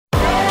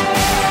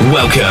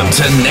Welcome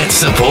to Net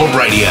Support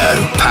Radio,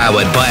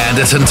 powered by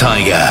Anderton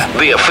Tiger,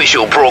 the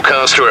official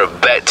broadcaster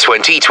of Bet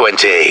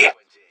 2020.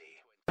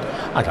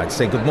 I'd like to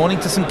say good morning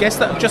to some guests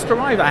that have just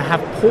arrived. I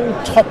have Paul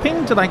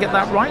Topping, did I get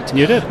that right?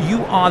 You did.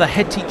 You are the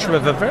head teacher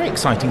of a very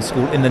exciting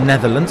school in the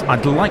Netherlands.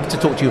 I'd like to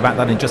talk to you about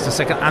that in just a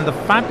second. And the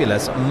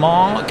fabulous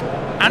Mark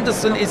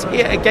Anderson is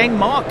here again.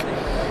 Mark,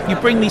 you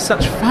bring me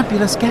such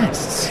fabulous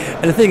guests.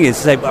 And the thing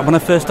is, when I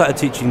first started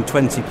teaching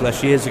 20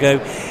 plus years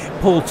ago,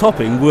 Paul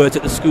Topping worked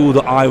at the school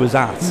that I was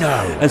at. No.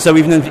 And so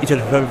we've known each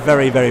other for a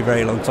very, very,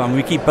 very long time.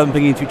 We keep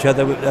bumping into each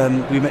other.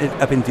 We met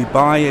up in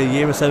Dubai a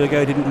year or so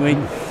ago, didn't we?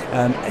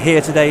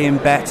 Here today in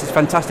Bet. It's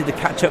fantastic to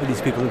catch up with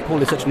these people. And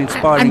Paul is such an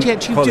inspiring And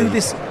yet you colleague. do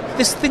this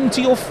thing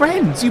to your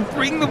friends. You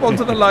bring them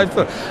onto the live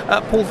phone.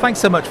 Paul, thanks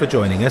so much for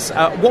joining us.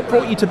 What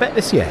brought you to Bet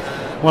this year?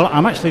 Well,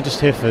 I'm actually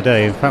just here for a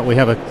day. In fact, we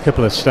have a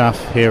couple of staff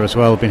here as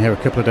well. Been here a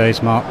couple of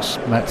days. Mark's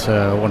met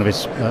one of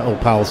his old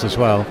pals as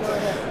well.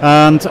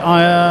 And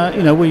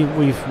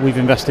we've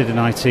invested in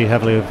IT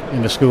heavily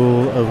in the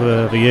school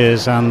over the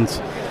years, and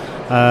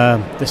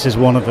this is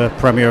one of the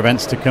premier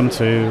events to come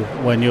to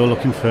when you're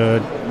looking for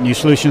new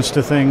solutions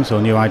to things, or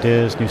new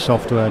ideas, new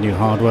software, new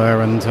hardware,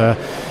 and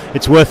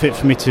it's worth it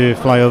for me to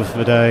fly over for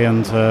the day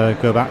and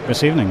go back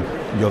this evening.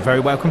 You're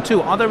very welcome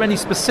too. Are there any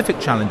specific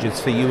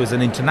challenges for you as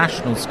an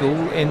international school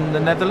in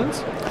the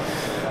Netherlands?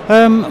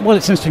 Well,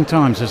 it's interesting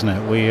times, isn't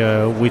it?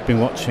 We've been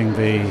watching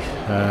the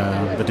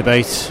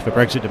debate, the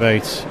Brexit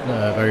debate,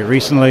 very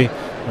recently.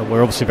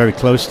 We're obviously very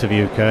close to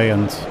the UK,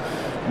 and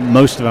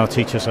most of our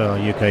teachers are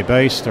UK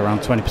based.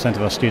 Around 20%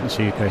 of our students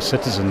are UK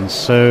citizens.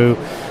 So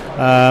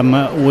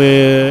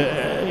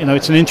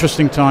it's an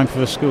interesting time for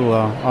the school.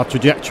 Our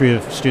trajectory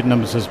of student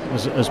numbers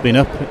has been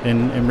up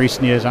in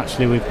recent years.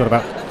 Actually, we've got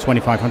about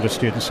 2,500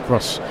 students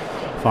across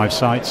 5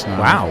 sites now.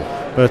 Wow!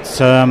 But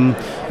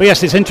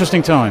yes, it's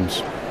interesting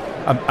times.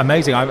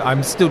 Amazing.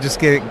 I'm still just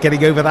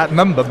getting over that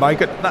number,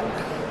 Mike.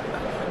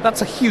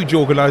 That's a huge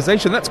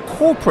organisation. That's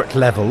corporate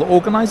level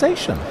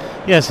organisation.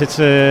 Yes, it's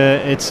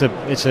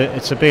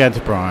a big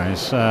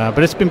enterprise,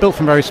 but it's been built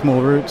from very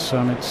small roots.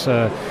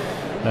 The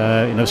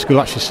school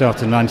actually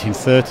started in the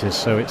 1930s,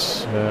 so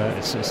it's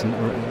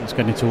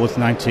getting towards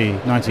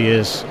 90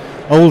 years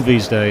old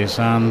these days,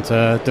 and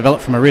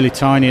developed from a really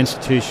tiny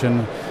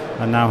institution,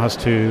 and now has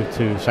two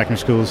secondary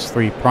schools,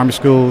 3 primary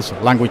schools, a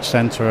language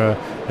centre,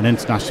 an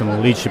international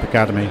leadership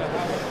academy.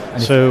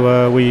 And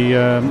so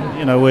we're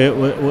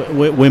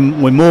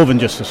more than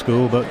just a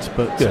school, but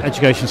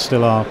education's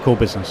still our core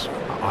business.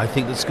 I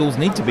think that schools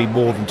need to be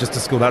more than just a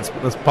school. That's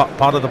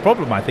part of the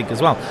problem, I think, as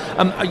well.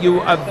 You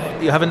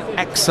have an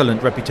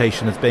excellent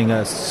reputation as being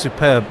a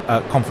superb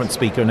conference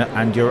speaker,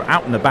 and you're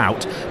out and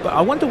about. But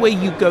I wonder where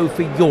you go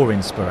for your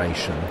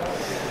inspiration.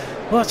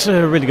 Well, that's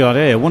a really good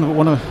idea.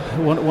 One of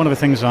the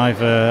things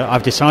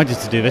I've decided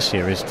to do this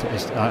year is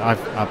I've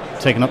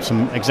taken up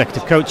some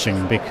executive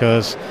coaching,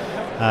 because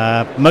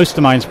most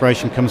of my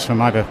inspiration comes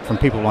from either from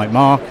people like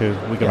Mark, who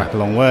we go back a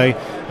long way,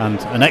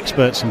 and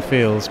experts in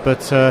fields.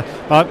 But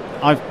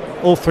I've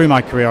all through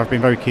my career I've been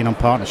very keen on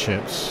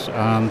partnerships,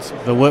 and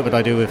the work that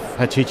I do with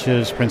head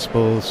teachers,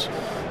 principals,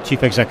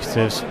 chief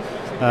executives.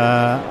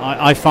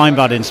 I find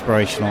that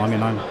inspirational. I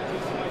mean, I'm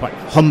quite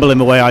humble in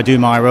the way I do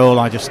my role.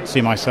 I just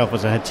see myself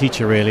as a head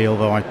teacher, really,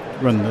 although I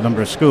run a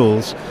number of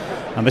schools.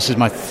 And this is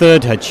my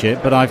 3rd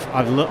headship, but I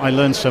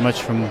learned so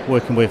much from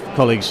working with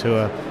colleagues who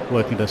are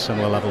working at a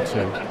similar level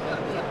too.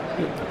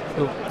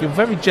 You're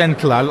very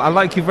gentle. I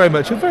like you very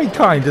much. You're very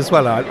kind as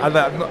well. I'm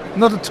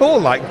not at all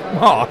like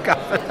Mark.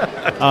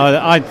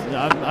 I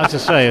have to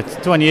say,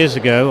 20 years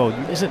ago, or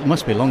it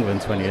must be longer than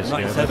 20 years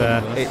ago. But,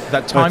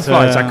 that time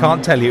flies. I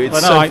can't tell you. It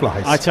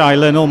flies. I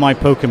learn all my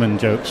Pokemon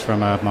jokes from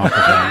Mark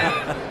again.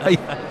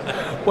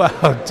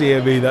 Well,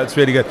 dear me, that's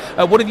really good.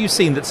 What have you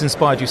seen that's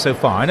inspired you so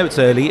far? I know it's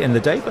early in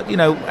the day, but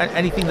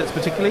anything that's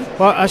particularly?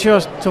 Well, actually, I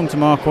was talking to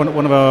Mark.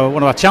 One of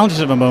our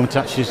challenges at the moment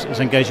actually is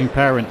engaging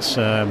parents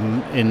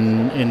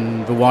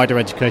in the wider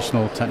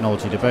educational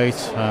technology debate.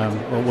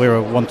 We're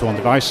a one-to-one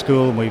device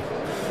school, and we've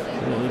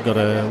got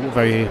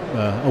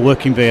a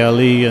working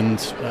VLE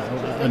and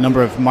a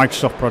number of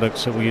Microsoft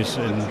products that we use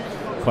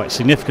quite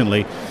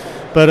significantly.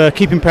 But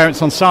keeping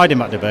parents on side in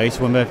that debate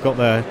when they've got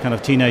their kind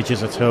of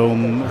teenagers at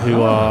home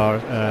who are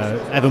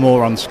ever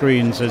more on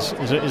screens is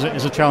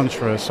a challenge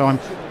for us. So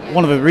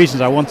one of the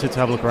reasons I wanted to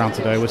have a look around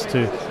today was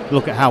to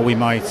look at how we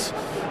might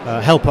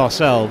help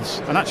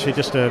ourselves, and actually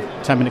just a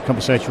 10-minute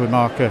conversation with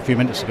Mark a few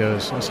minutes ago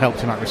has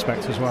helped in that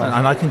respect as well.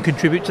 And I can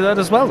contribute to that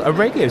as well. A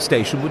radio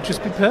station would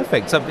just be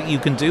perfect, something you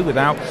can do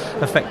without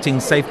affecting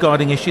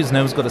safeguarding issues. No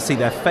one's got to see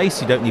their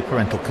face. You don't need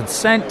parental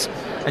consent,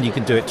 and you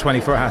can do it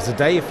 24 hours a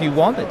day if you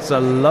want. It's a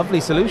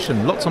lovely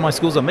solution. Lots of my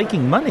schools are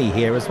making money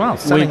here as well,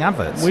 selling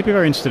adverts. We'd be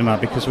very interested in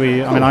that, because we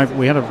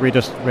had a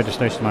radio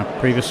station in my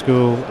previous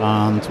school,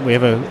 and we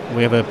have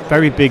a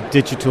very big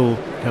digital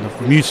kind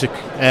of music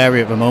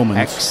area at the moment.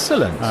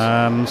 Excellent.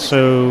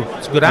 So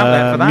it's a good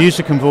outlet for that.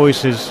 Music and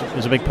voice is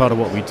a big part of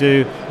what we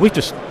do. We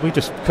just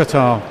cut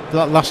our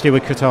last year.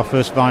 We cut our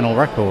first vinyl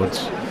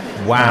records.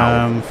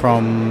 Wow.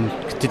 From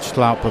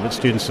digital output that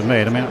students have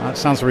made. I mean, that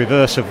sounds the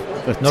reverse of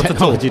the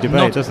technology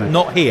debate, doesn't it?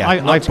 Not here.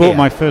 I bought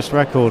my first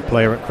record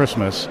player at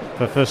Christmas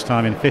for the first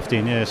time in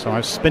 15 years, so I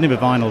was spinning a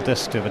vinyl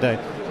disc the other day.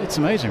 It's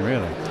amazing,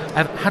 really.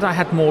 Had I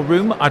had more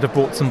room, I'd have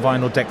brought some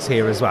vinyl decks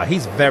here as well.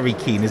 He's very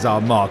keen, is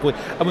our Mark. We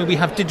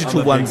have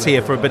digital ones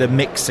here for a bit of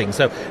mixing,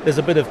 so there's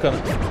a bit of kind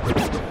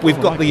of... We've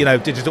got the,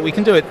 digital. We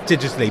can do it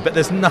digitally, but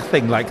there's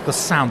nothing like the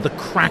sound, the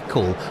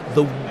crackle,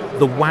 the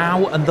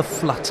wow and the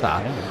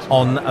flutter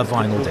on a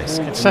vinyl disc.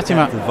 It's setting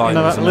up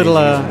that little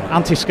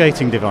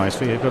anti-skating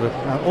device where you've got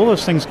to, all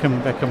those things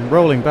come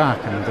rolling back.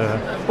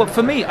 And well,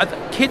 for me,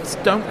 kids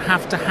don't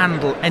have to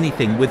handle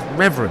anything with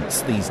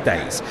reverence these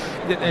days.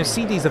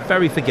 CDs are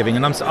very forgiving,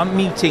 and I'm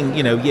meeting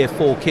year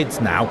 4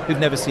 kids now who've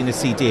never seen a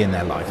CD in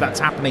their life.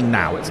 That's happening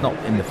now. It's not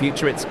in the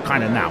future. It's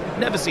kind of now.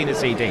 Never seen a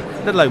CD,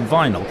 let alone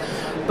vinyl.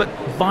 But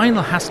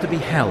vinyl has to be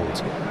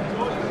held,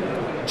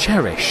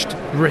 cherished,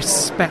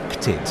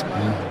 respected.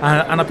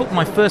 And I put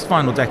my first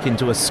vinyl deck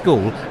into a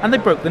school and they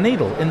broke the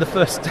needle in the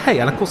first day,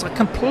 and of course I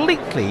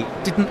completely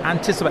didn't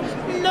anticipate,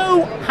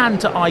 no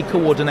hand-to-eye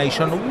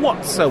coordination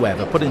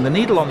whatsoever, putting the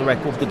needle on the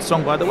record, good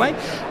song by the way,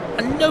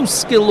 and no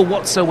skill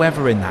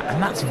whatsoever in that,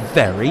 and that's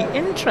very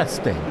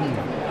interesting.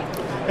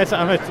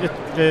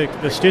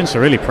 The students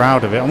are really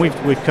proud of it, and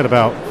we've cut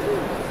about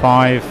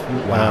 5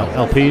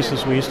 LPs,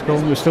 as we used to call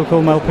them. We still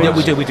call them LPs.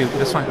 Yeah, we do.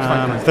 That's fine.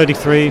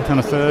 33 and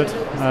a third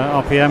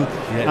RPM.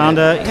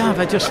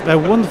 They're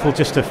wonderful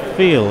just to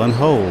feel and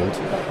hold.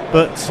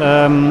 But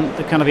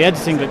the kind of the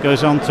editing that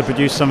goes on to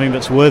produce something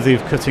that's worthy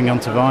of cutting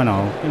onto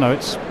vinyl,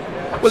 it's...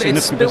 Well,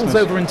 it spills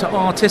over into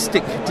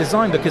artistic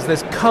design because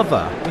there's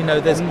cover,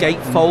 there's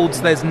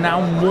gatefolds, there's now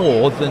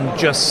more than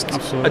just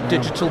a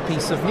digital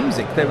piece of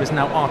music. There is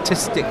now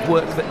artistic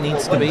work that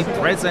needs to be,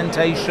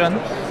 presentation,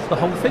 the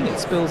whole thing, it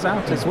spills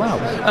out as well.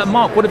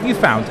 Mark, what have you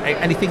found?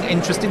 Anything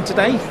interesting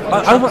today?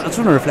 I just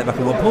want to reflect back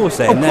on what Paul was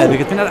saying there,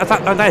 because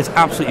that is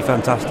absolutely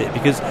fantastic,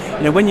 because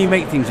when you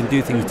make things and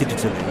do things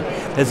digitally,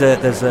 there's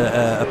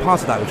a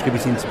part of that which could be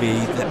seen to be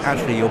that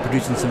actually you're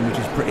producing something which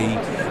is pretty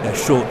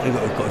short,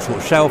 got a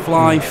short shelf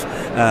life,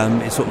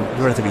 it's sort of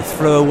relatively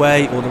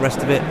throwaway, all the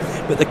rest of it,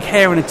 but the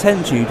care and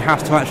attention you'd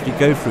have to actually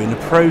go through in the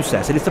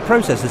process, and it's the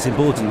process that's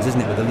important,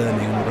 isn't it, with the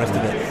learning and all the rest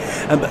of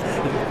it.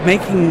 But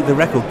making the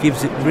record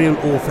gives it real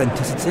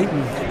authenticity,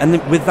 and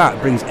with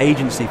that brings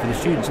agency for the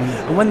students.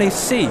 And when they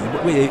see,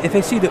 if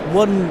they see that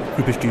one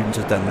group of students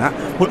has done that,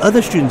 well,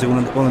 other students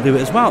want to do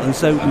it as well, and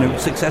so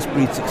success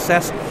breeds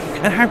success.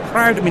 And how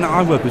proud,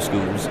 I work with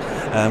schools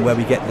where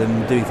we get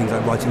them doing things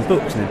like writing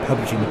books and then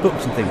publishing the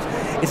books and things.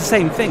 It's the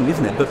same thing,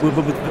 isn't it? But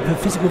with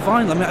physical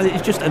vinyl,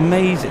 it's just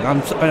amazing. I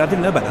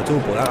didn't know about that at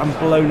all, Paul. I'm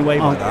blown away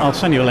by that. I'll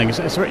send you a link.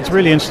 It's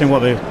really interesting what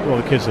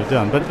the kids have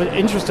done. But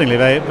interestingly,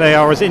 they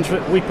are as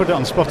we put it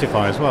on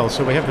Spotify as well,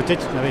 so we have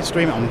they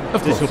stream it on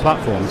digital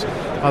platforms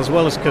as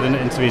well as cutting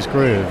it into these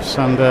grooves.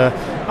 And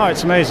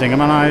it's amazing.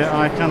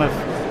 I kind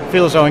of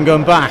feel as though I'm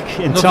going back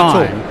in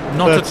time.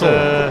 Not at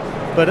all.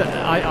 But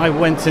I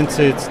went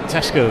into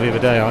Tesco the other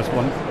day. I was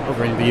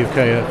over in the UK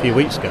a few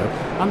weeks ago,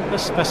 and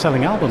they're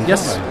selling albums,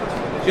 yes. aren't they?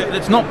 Yeah,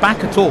 it's not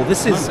back at all.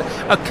 This is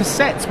a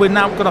cassette. We've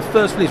now got our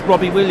first release,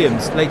 Robbie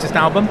Williams' latest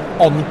album,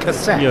 on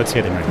cassette. You're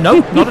kidding me. No,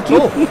 not at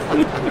all.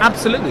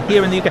 Absolutely,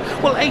 here in the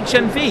UK. Well,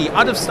 HMV,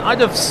 I'd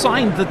have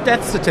signed the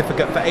death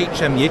certificate for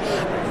HMV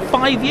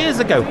 5 years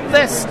ago.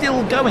 They're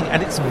still going,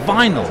 and it's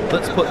vinyl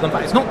that's put them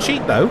back. It's not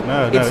cheap, though.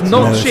 No, it's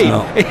not cheap.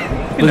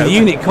 The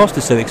unit cost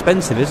is so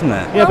expensive, isn't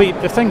it? Yeah,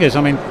 but the thing is,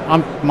 my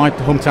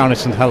hometown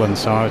is St Helens,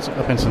 so I was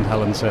up in St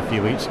Helens a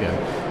few weeks ago.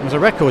 There's a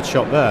record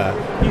shop there.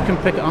 You can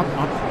pick up.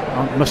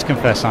 I must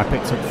confess, I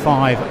picked up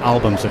 5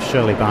 albums of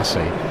Shirley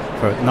Bassey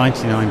for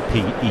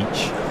 99p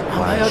each.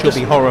 Wow. She'll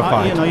be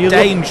horrified.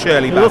 Dame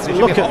Shirley Bassey.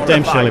 Look at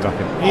Dame Shirley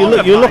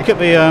Bassey. You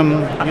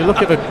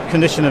look at the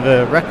condition of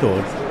a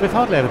record. They've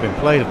hardly ever been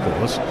played, of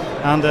course,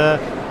 and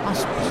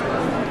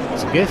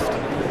it's a gift.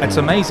 It's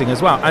amazing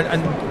as well.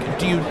 And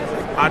do you?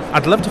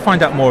 I'd love to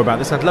find out more about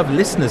this. I'd love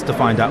listeners to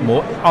find out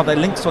more. Are there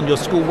links on your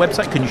school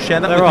website? Can you share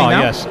that with me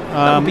now? Yes.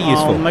 That would be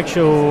useful. I'll make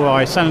sure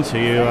I send it to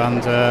you.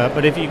 And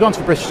but if you go onto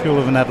the British School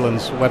of the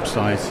Netherlands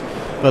website,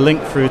 the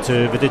link through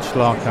to the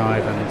digital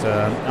archive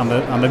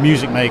and the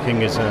music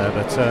making is there.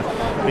 But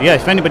yeah,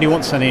 if anybody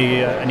wants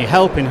any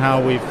help in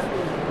how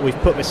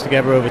we've put this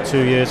together over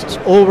 2 years, it's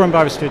all run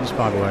by the students,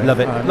 by the way. Love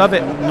it. Love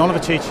it. None of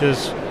the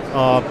teachers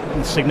are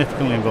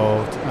significantly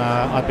involved.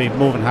 I'd be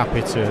more than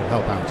happy to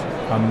help out.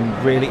 I'm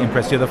really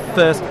impressed. You're the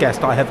first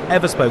guest I have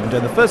ever spoken to,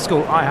 and the first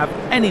school I have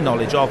any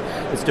knowledge of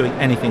that's doing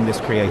anything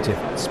this creative.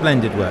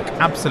 Splendid work,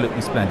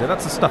 absolutely splendid.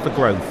 That's the stuff of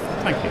growth.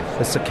 Thank you.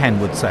 As Sir Ken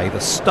would say, the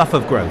stuff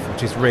of growth,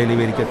 which is really,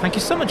 really good. Thank you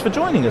so much for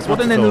joining us.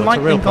 What an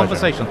enlightening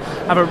conversation.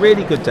 Have a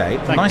really good day.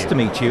 Nice to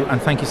meet you, and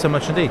thank you so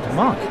much indeed.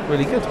 Mark,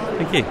 really good.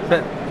 Thank you.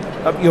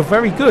 You're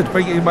very good.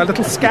 My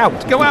little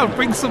scout. Go out,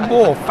 bring some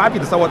more.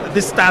 Fabulous.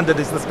 This standard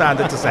is the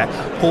standard to set.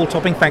 Paul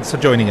Topping, thanks for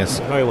joining us.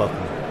 Very welcome.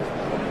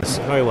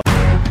 Very welcome.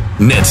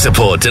 Net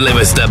Support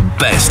delivers the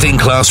best in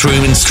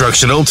classroom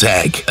instructional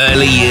tech,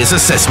 early years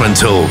assessment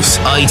tools,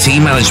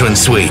 IT management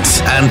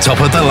suites, and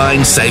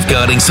top-of-the-line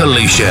safeguarding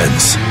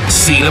solutions.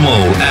 See them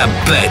all at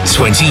Bet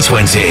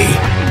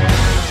 2020.